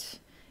throat,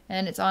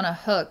 and it's on a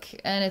hook,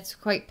 and it's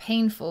quite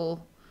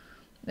painful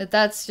that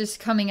that's just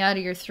coming out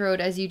of your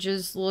throat as you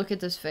just look at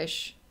this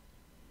fish.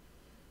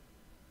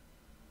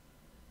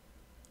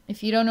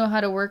 If you don't know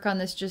how to work on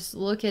this, just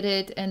look at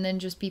it and then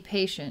just be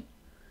patient.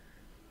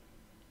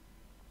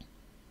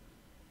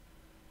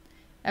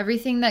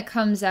 Everything that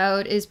comes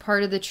out is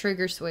part of the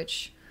trigger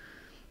switch.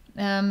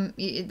 Then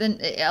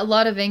a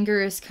lot of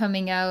anger is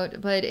coming out,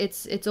 but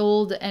it's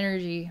old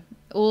energy,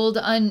 old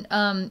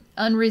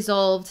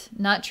unresolved,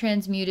 not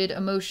transmuted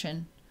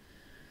emotion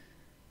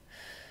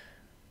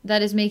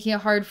that is making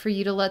it hard for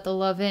you to let the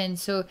love in.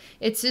 So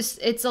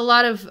it's a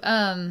lot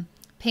of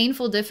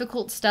painful,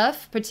 difficult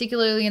stuff,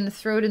 particularly in the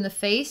throat and the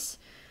face,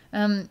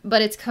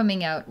 but it's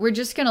coming out. We're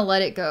just going to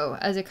let it go.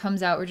 As it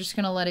comes out, we're just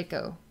going to let it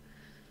go.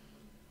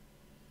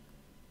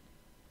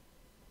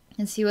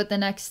 And see what the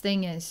next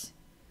thing is.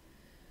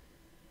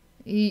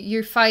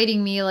 You're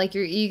fighting me like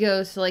your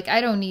ego's like,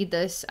 I don't need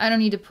this. I don't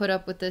need to put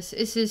up with this.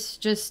 This is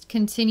just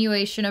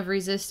continuation of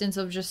resistance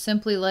of just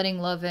simply letting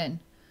love in.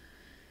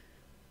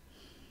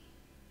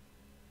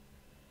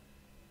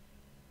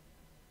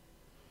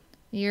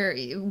 Your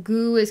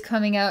goo is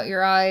coming out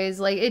your eyes.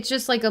 Like, it's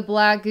just like a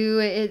black goo.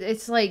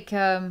 It's like,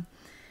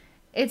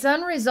 it's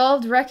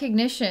unresolved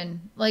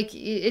recognition. Like,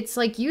 it's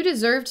like you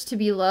deserved to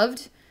be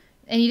loved,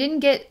 and you didn't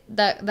get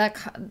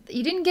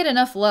you didn't get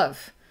enough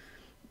love.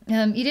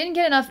 You didn't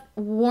get enough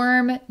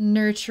warm,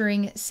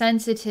 nurturing,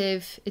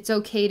 sensitive, it's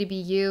okay to be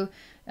you.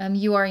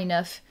 You are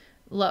enough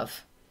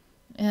love.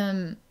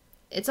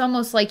 It's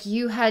almost like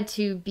you had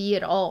to be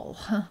it all.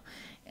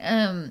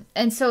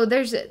 And so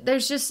there's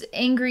just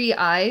angry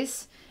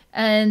eyes,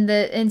 and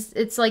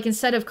it's like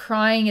instead of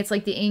crying, it's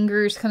like the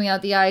anger is coming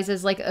out the eyes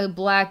as like a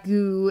black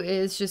goo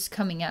is just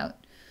coming out.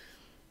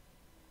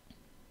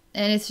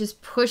 And it's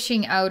just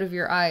pushing out of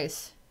your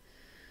eyes.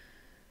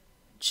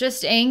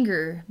 Just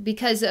anger,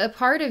 because a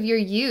part of your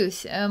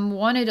youth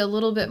wanted a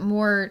little bit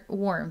more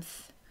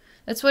warmth.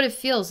 That's what it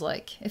feels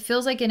like. It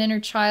feels like an inner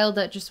child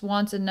that just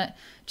wants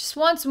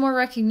more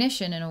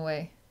recognition in a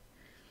way.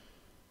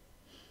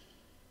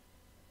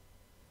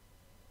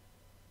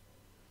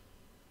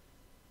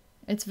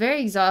 It's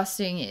very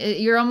exhausting.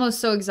 You're almost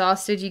so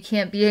exhausted you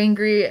can't be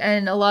angry,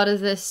 and a lot of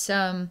this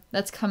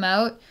that's come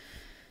out,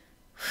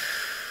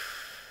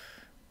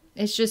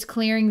 it's just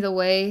clearing the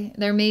way.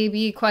 There may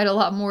be quite a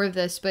lot more of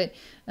this, but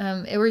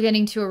we're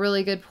getting to a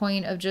really good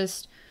point of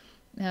just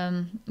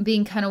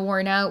being kind of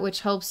worn out,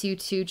 which helps you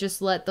to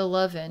just let the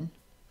love in.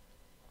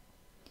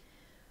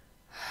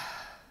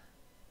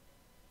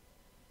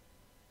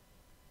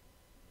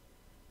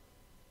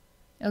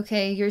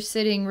 Okay, you're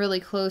sitting really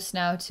close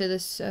now to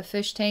this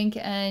fish tank,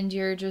 and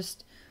you're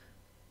just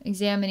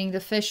examining the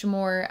fish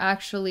more,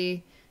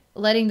 actually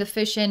letting the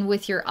fish in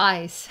with your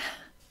eyes.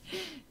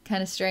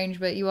 Kind of strange,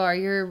 but you are.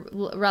 You're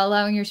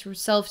allowing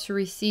yourself to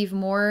receive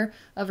more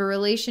of a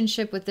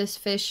relationship with this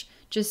fish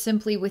just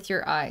simply with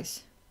your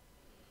eyes.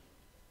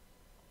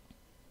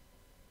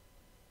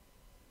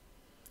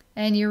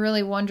 And you're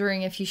really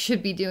wondering if you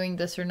should be doing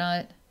this or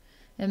not.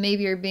 And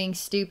maybe you're being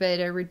stupid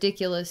or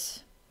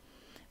ridiculous.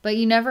 But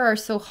you never are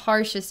so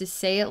harsh as to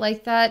say it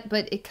like that,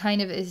 but it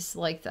kind of is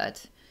like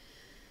that.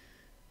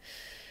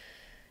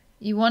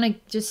 You want to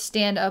just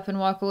stand up and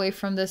walk away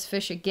from this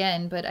fish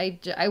again, but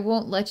I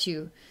won't let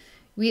you.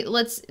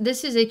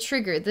 This is a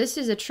trigger. This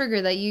is a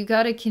trigger that you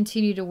got to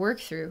continue to work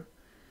through.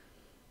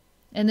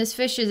 And this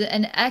fish is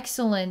an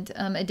excellent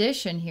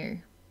addition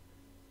here,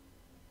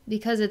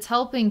 because it's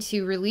helping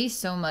to release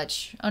so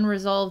much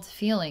unresolved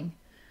feeling.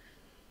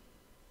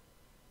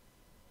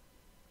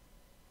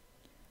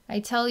 I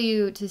tell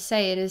you to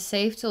say it is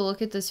safe to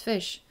look at this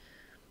fish.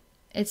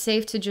 It's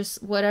safe to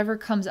just, whatever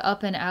comes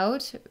up and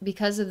out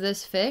because of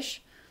this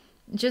fish,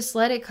 just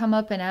let it come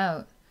up and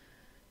out.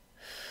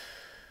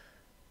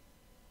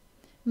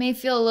 May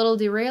feel a little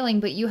derailing,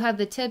 but you have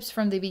the tips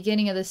from the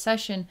beginning of the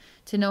session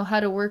to know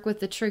how to work with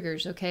the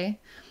triggers, okay?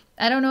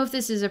 I don't know if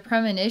this is a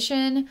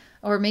premonition,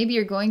 or maybe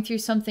you're going through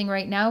something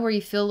right now where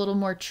you feel a little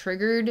more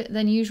triggered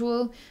than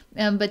usual.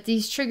 But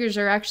these triggers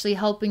are actually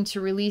helping to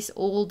release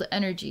old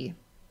energy.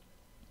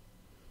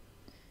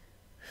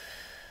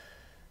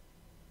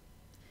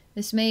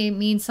 This may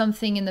mean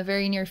something in the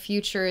very near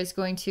future is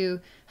going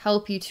to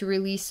help you to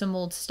release some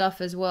old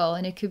stuff as well.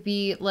 And it could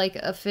be like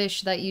a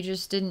fish that you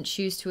just didn't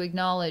choose to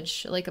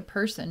acknowledge, like a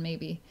person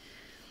maybe.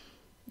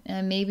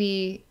 And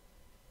maybe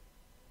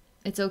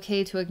it's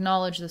okay to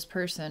acknowledge this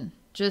person.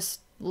 Just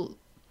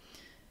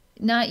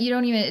not, you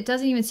don't even, it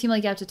doesn't even seem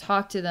like you have to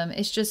talk to them.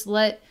 It's just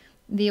let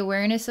the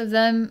awareness of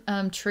them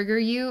trigger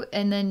you,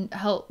 and then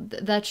help,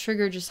 that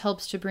trigger just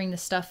helps to bring the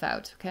stuff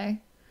out,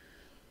 okay?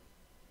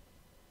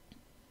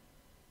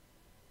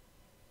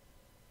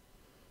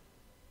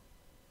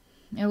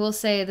 I will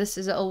say this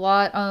is a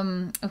lot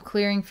of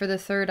clearing for the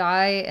third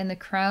eye and the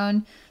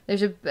crown.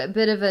 There's a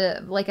bit of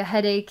a, like a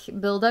headache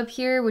buildup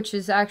here, which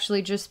is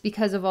actually just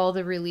because of all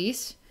the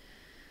release.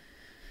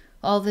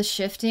 All the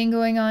shifting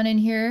going on in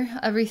here,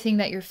 everything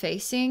that you're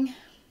facing.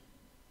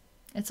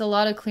 It's a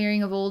lot of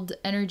clearing of old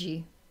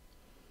energy.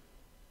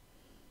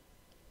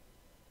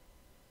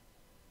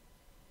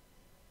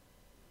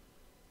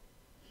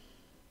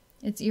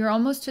 You're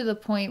almost to the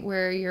point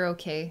where you're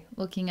okay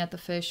looking at the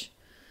fish.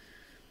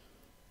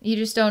 You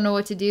just don't know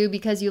what to do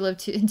because you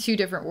live in two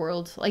different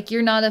worlds. Like,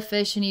 you're not a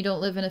fish and you don't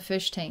live in a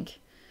fish tank.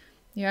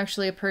 You're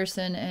actually a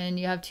person and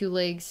you have two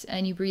legs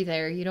and you breathe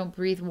air. You don't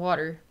breathe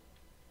water.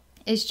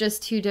 It's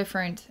just two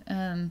different,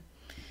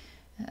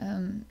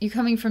 you're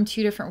coming from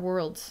two different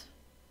worlds.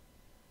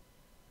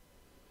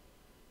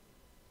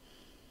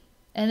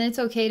 And it's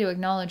okay to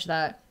acknowledge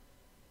that.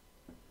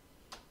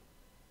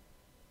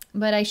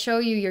 But I show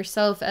you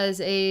yourself as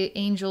a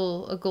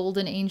angel, a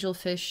golden angel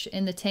fish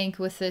in the tank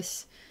with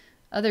this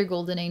other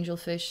golden angel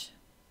fish.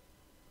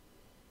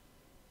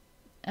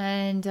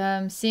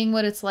 And seeing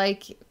what it's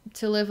like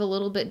to live a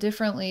little bit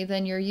differently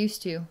than you're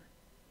used to.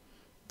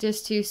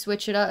 Just to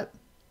switch it up.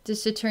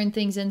 Just to turn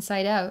things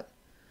inside out.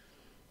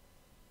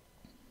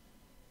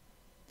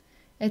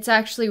 It's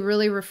actually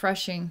really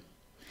refreshing.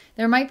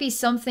 There might be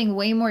something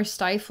way more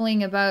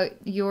stifling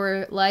about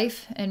your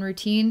life and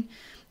routine.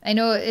 I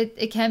know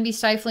it can be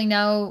stifling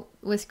now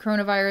with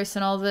coronavirus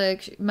and all the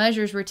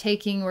measures we're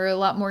taking. We're a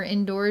lot more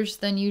indoors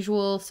than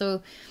usual,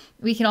 so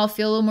we can all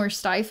feel a little more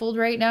stifled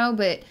right now,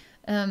 but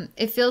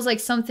it feels like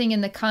something in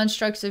the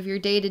constructs of your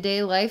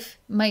day-to-day life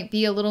might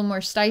be a little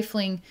more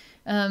stifling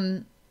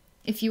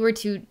if you were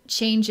to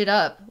change it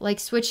up, like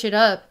switch it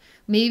up.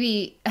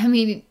 Maybe, I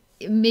mean,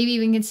 maybe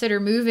even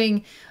consider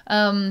moving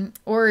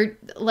or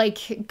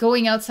like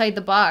going outside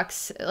the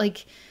box,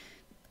 like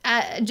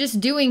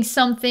just doing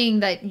something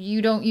that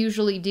you don't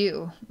usually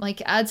do,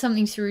 like add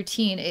something to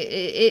routine.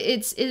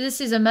 This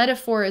is a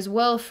metaphor as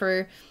well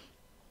for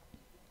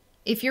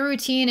if your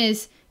routine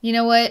is, you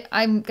know what,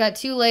 I've got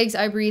two legs,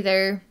 I breathe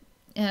air.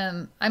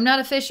 I'm not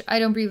a fish, I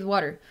don't breathe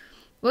water.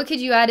 What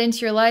could you add into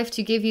your life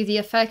to give you the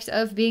effect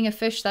of being a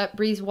fish that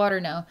breathes water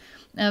now,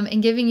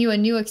 and giving you a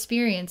new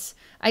experience?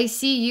 I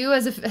see you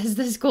as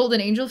this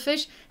golden angel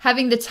fish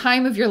having the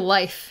time of your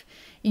life.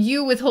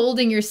 You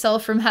withholding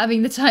yourself from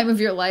having the time of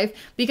your life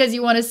because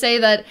you want to say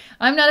that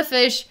I'm not a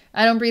fish,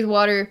 I don't breathe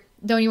water,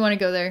 don't you want to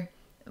go there?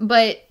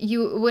 But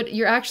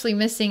you're actually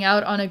missing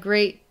out on a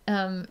great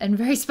and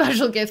very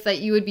special gift that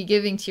you would be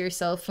giving to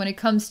yourself when it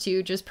comes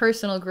to just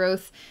personal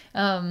growth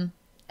and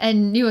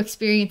new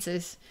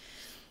experiences.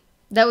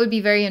 That would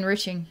be very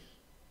enriching.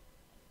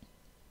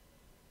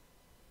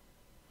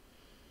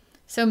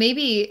 So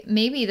maybe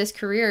this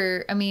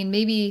career, I mean,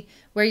 maybe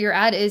where you're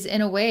at is in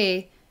a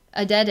way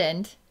a dead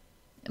end,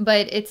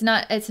 but it's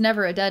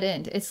never a dead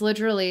end. It's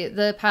literally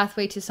the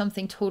pathway to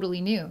something totally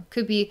new.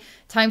 Could be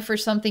time for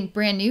something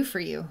brand new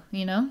for you,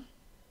 you know?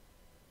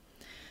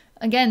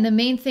 Again, the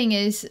main thing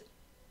is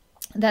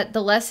that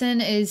the lesson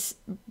is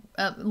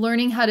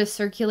learning how to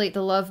circulate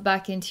the love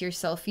back into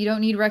yourself. You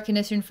don't need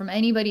recognition from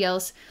anybody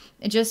else.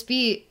 Just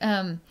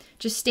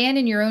stand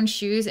in your own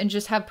shoes and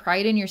just have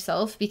pride in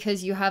yourself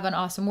because you have an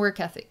awesome work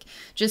ethic.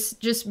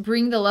 Just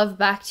bring the love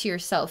back to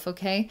yourself,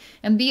 okay?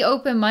 And be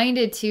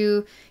open-minded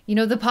to, you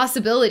know, the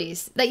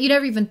possibilities that you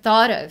never even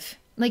thought of.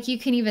 Like, you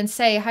can even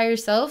say, higher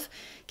self,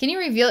 can you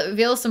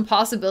reveal some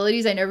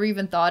possibilities I never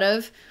even thought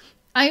of?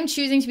 I'm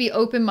choosing to be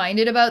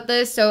open-minded about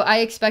this, so I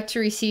expect to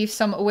receive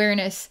some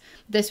awareness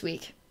this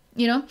week.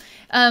 You know,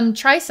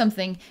 try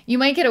something. You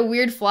might get a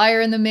weird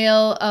flyer in the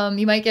mail.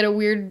 You might get a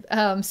weird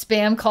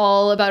spam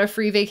call about a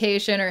free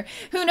vacation, or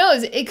who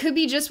knows? It could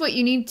be just what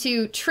you need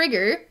to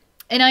trigger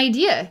an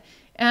idea.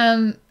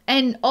 And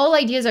all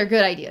ideas are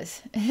good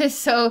ideas.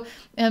 So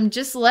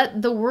just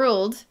let the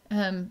world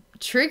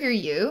trigger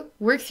you,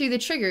 work through the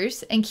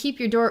triggers, and keep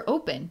your door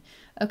open.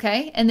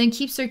 Okay? And then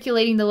keep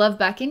circulating the love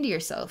back into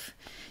yourself.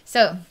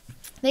 So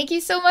thank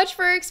you so much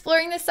for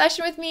exploring this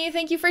session with me.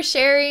 Thank you for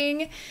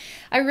sharing.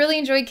 I really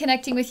enjoyed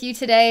connecting with you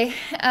today.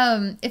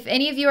 If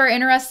any of you are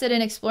interested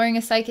in exploring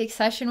a psychic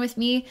session with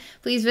me,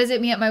 please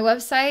visit me at my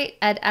website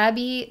at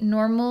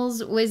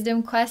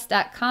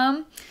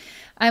abbeynormalswisdomquest.com.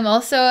 I'm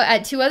also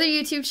at 2 other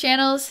YouTube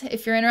channels.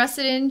 If you're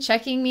interested in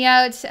checking me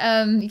out,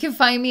 you can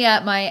find me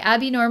at my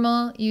Abbey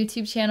Normal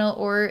YouTube channel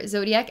or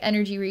Zodiac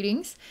Energy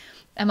Readings.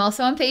 I'm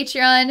also on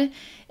Patreon.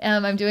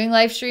 I'm doing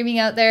live streaming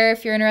out there.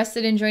 If you're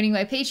interested in joining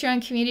my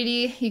Patreon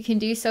community, you can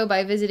do so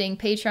by visiting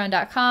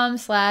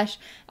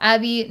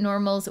patreon.com/Abbey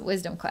Normal's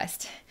Wisdom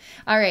Quest.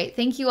 All right.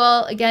 Thank you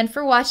all again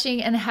for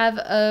watching and have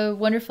a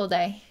wonderful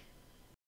day.